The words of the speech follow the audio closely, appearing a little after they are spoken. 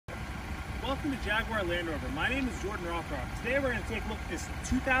Welcome to Jaguar Land Rover. My name is Jordan Rothrock. Today we're going to take a look at this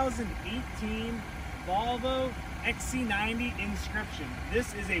 2018 Volvo XC90 Inscription.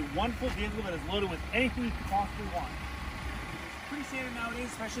 This is a wonderful vehicle that is loaded with anything you could possibly want. It's pretty standard nowadays,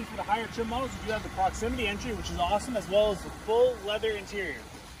 especially for the higher trim models. You do have the proximity entry, which is awesome, as well as the full leather interior.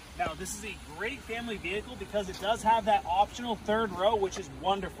 Now, this is a great family vehicle because it does have that optional third row, which is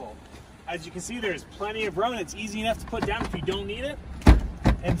wonderful. As you can see, there's plenty of room, and it's easy enough to put down if you don't need it.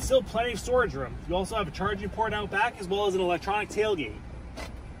 And still plenty of storage room. You also have a charging port out back as well as an electronic tailgate.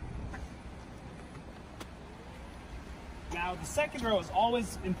 Now the second row is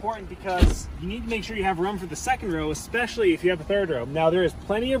always important because you need to make sure you have room for the second row, especially if you have a third row. Now there is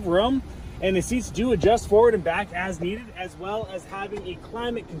plenty of room and the seats do adjust forward and back as needed, as well as having a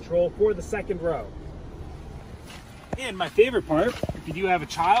climate control for the second row. And my favorite part, if you do have a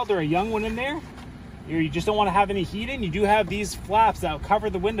child or a young one in there, or you just don't want to have any heat in, you do have these flaps that will cover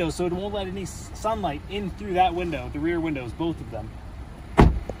the windows so it won't let any sunlight in through that window, the rear windows, both of them.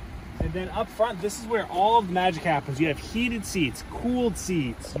 And then up front, this is where all of the magic happens. You have heated seats, cooled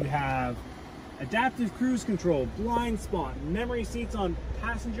seats, you have adaptive cruise control, blind spot, memory seats on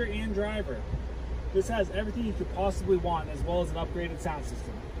passenger and driver. This has everything you could possibly want, as well as an upgraded sound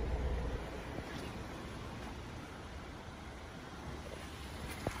system.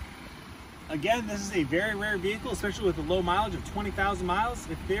 Again, this is a very rare vehicle, especially with a low mileage of 20,000 miles.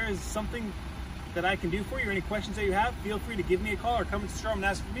 If there is something that I can do for you or any questions that you have, feel free to give me a call or come to the showroom and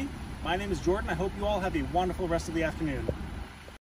ask for me. My name is Jordan. I hope you all have a wonderful rest of the afternoon.